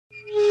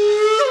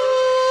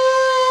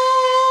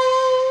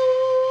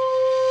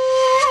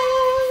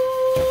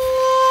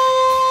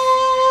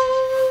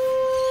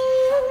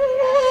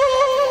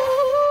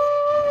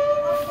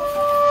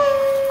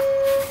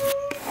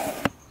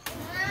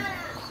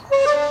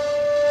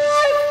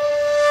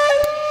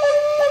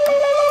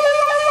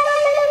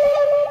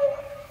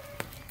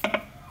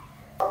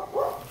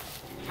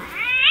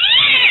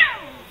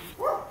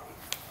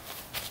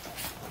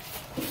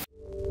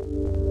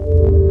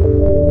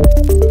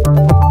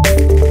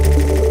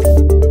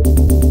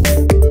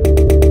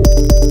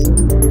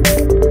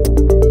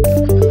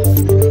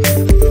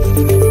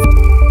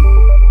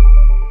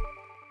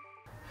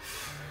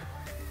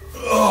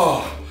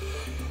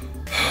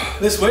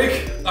This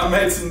week, I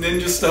made some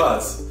ninja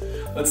stars.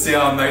 Let's see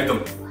how I made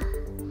them.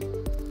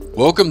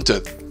 Welcome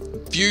to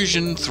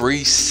Fusion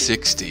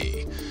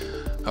 360.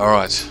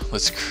 Alright,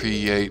 let's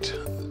create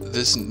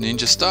this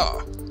ninja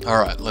star.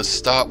 Alright, let's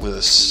start with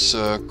a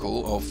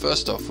circle. Oh,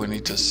 first off, we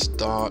need to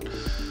start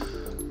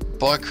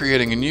by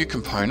creating a new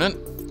component,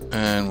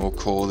 and we'll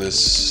call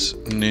this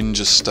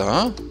ninja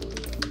star.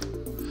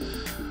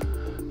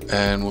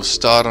 And we'll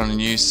start on a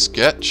new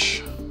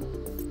sketch.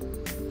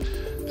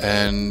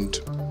 And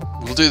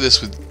we'll do this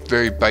with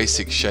very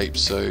basic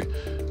shapes, so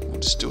we'll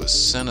just do a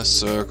center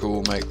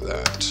circle, make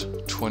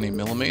that 20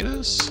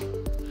 millimeters,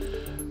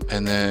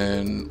 and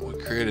then we'll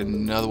create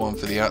another one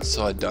for the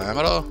outside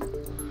diameter,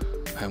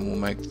 and we'll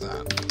make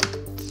that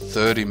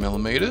 30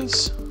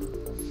 millimeters,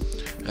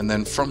 and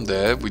then from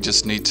there we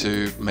just need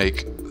to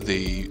make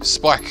the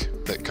spike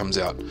that comes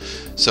out.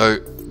 So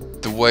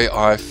the way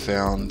I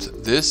found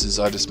this is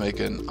I just make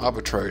an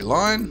arbitrary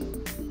line,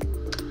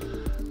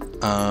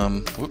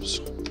 whoops,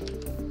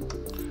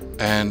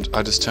 and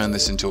I just turn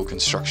this into a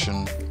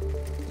construction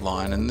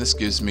line, and this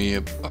gives me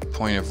a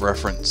point of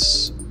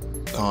reference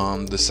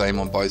the same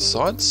on both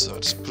sides, so I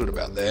just put it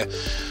about there,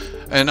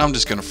 and I'm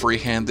just going to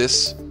freehand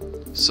this.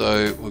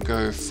 So we'll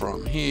go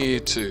from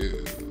here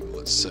to,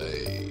 let's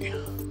say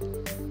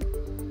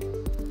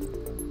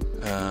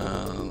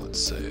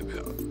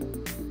about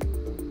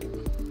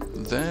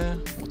there.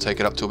 We'll take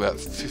it up to about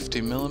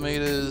 50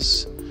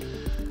 millimeters,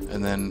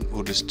 and then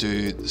we'll just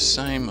do the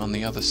same on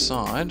the other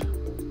side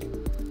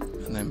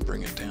and then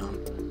bring it down,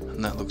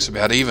 and that looks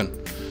about even.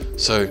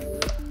 So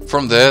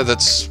from there,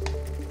 that's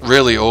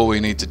really all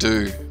we need to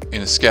do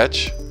in a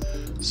sketch.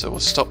 So we'll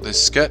stop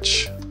this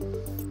sketch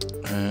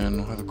and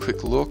we'll have a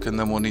quick look, and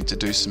then we'll need to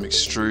do some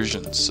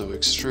extrusions. So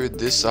extrude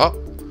this up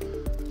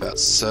about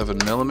 7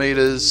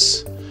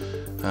 millimeters.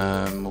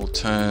 We'll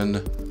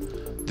turn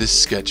this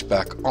sketch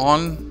back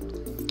on,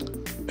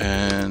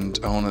 and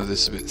I want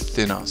this a bit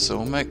thinner, so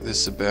we'll make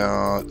this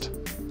about,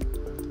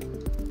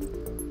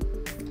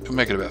 we'll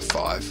make it about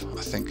 5,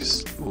 I think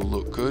will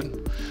look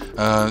good.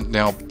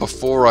 Now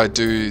before I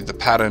do the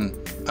pattern,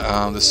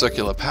 the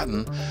circular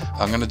pattern,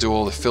 I'm going to do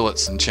all the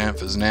fillets and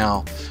chamfers.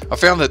 Now I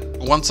found that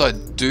once I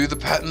do the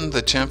pattern,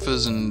 the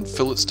chamfers and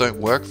fillets don't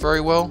work very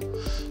well,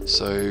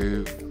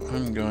 so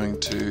I'm going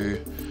to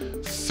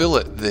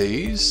fillet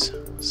these.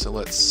 So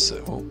let's,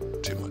 oh,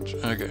 too much,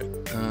 okay,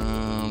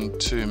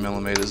 2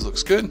 millimeters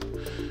looks good,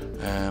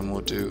 and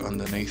we'll do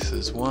underneath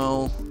as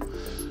well.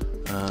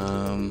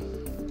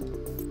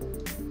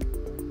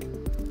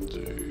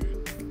 Do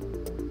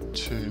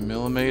 2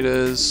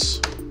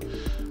 millimeters,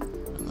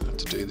 and I have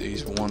to do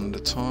these one at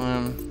a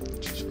time,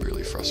 which is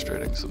really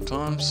frustrating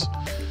sometimes.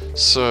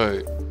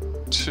 So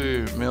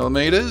 2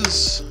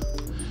 millimeters,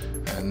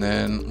 and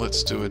then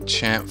let's do a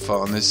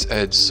chamfer on this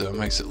edge so it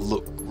makes it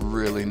look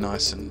really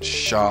nice and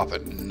sharp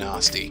and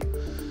nasty.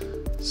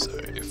 So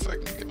if I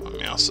can get my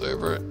mouse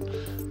over it,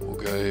 we'll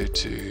go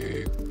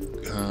to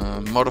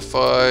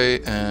modify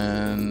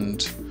and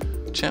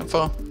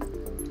chamfer,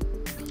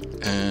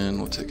 and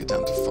we'll take it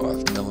down to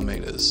 5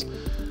 millimeters.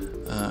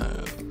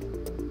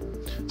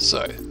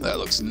 So that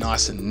looks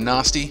nice and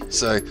nasty.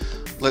 So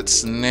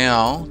let's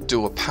now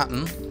do a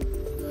pattern.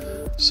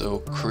 So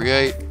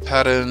create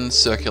pattern,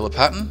 circular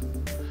pattern,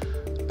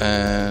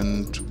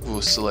 and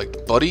we'll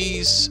select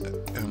bodies,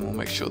 and we'll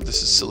make sure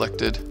this is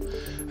selected,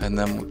 and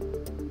then we'll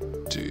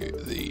do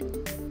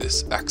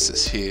this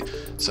axis here.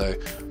 So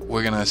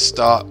we're going to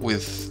start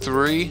with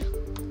 3.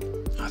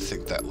 I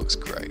think that looks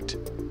great.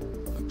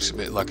 Looks a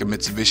bit like a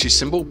Mitsubishi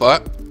symbol,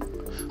 but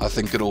I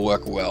think it'll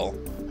work well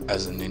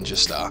as a ninja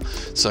star.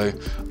 So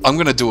I'm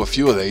going to do a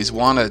few of these.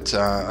 One at,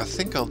 I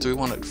think I'll do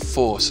one at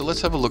 4. So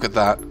let's have a look at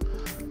that.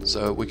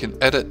 So we can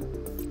edit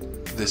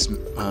this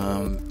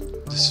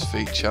this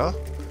feature,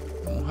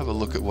 and we'll have a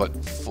look at what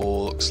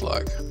 4 looks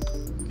like.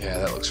 Yeah,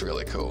 that looks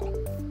really cool.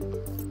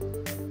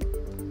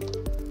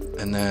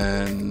 And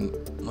then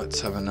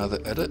let's have another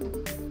edit,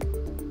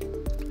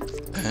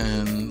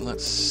 and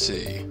let's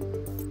see.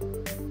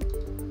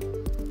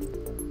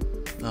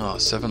 Oh,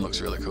 7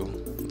 looks really cool.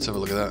 Let's have a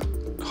look at that.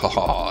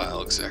 Oh,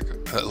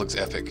 that looks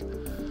epic.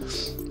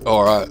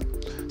 Alright,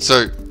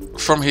 so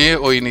from here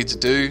all you need to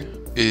do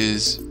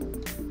is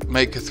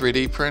make a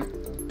 3D print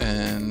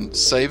and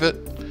save it.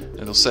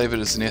 It'll save it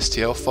as an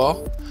STL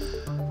file,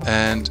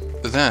 and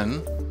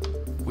then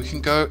we can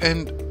go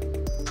and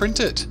print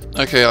it.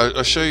 Okay,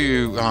 I'll show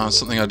you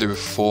something I do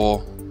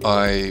before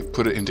I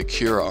put it into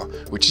Cura,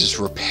 which is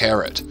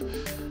repair it.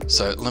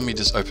 So let me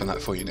just open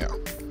that for you now.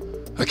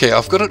 Okay,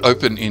 I've got it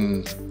open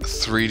in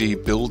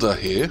 3D Builder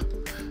here.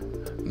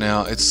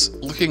 Now it's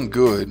looking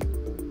good,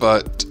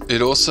 but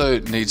it also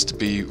needs to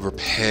be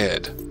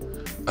repaired.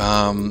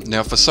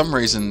 Now for some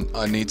reason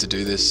I need to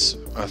do this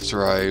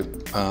after I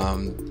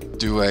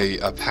do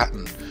a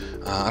pattern.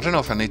 I don't know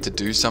if I need to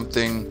do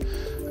something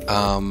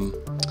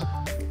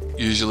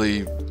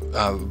usually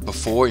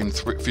before in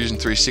Fusion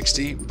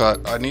 360, but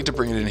I need to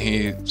bring it in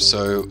here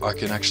so I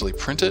can actually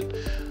print it.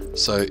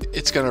 So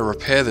it's going to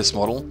repair this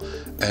model,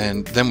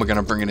 and then we're going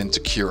to bring it into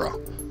Cura.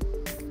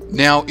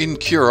 Now in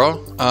Cura,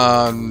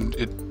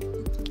 it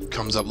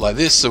comes up like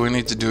this, so we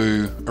need to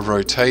do a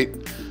rotate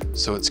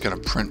so it's going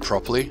to print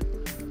properly.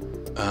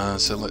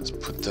 So let's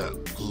put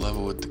that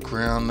level with the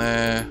ground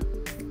there.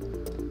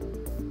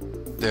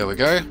 There we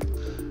go.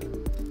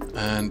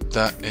 And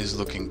that is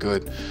looking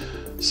good.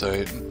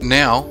 So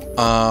now,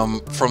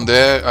 from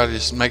there, I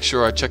just make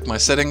sure I check my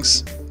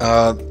settings,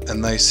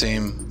 and they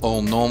seem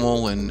all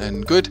normal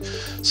and good.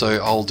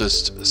 So I'll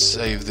just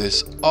save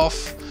this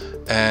off,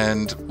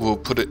 and we'll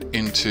put it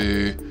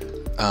into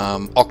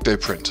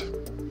Octoprint.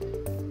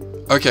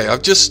 Okay,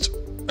 I've just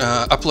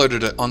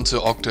uploaded it onto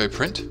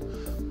Octoprint.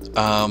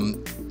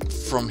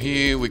 From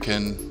here we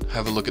can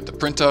have a look at the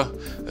printer.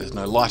 There's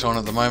no light on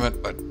at the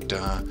moment, but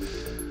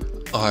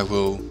I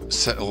will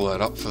set all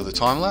that up for the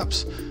time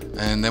lapse,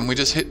 and then we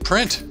just hit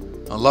print.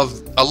 I love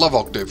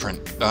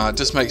Octoprint. It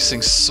just makes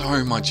things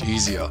so much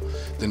easier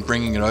than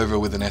bringing it over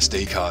with an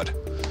SD card.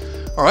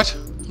 All right,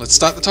 let's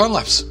start the time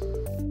lapse.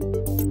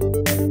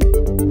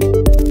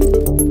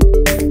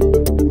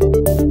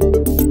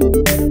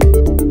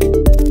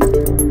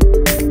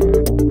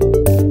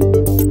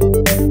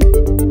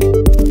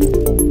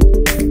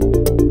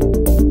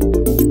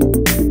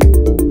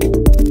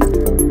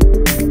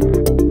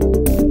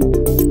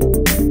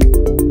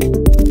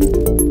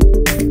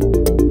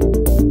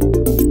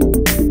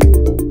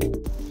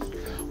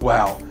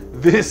 Wow,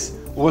 this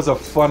was a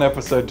fun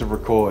episode to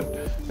record.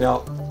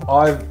 Now,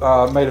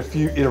 I've made a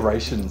few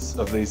iterations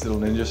of these little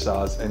ninja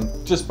stars, and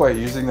just by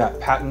using that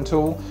pattern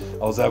tool,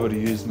 I was able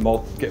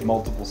to get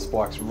multiple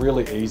spikes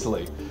really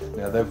easily.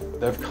 Now,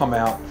 they've come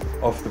out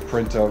of the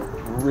printer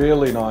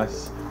really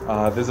nice.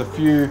 There's a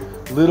few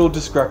little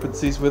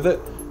discrepancies with it.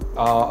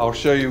 I'll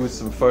show you with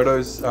some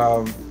photos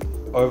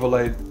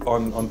overlaid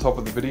on top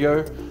of the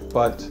video,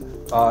 but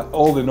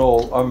all in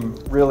all, I'm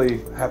really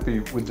happy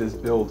with this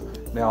build.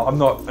 Now, I'm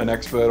not an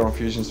expert on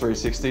Fusion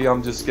 360.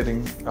 I'm just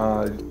getting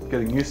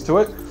used to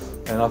it,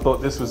 and I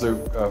thought this was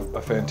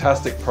a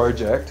fantastic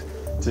project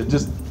to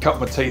just cut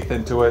my teeth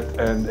into it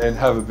and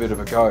have a bit of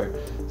a go.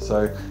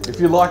 So if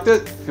you liked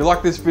it, if you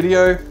like this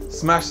video,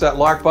 smash that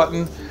like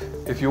button.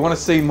 If you want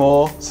to see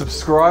more,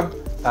 subscribe,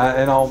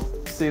 and I'll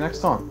see you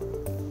next time.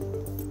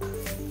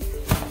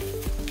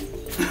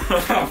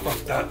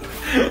 Fuck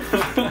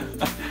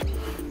that.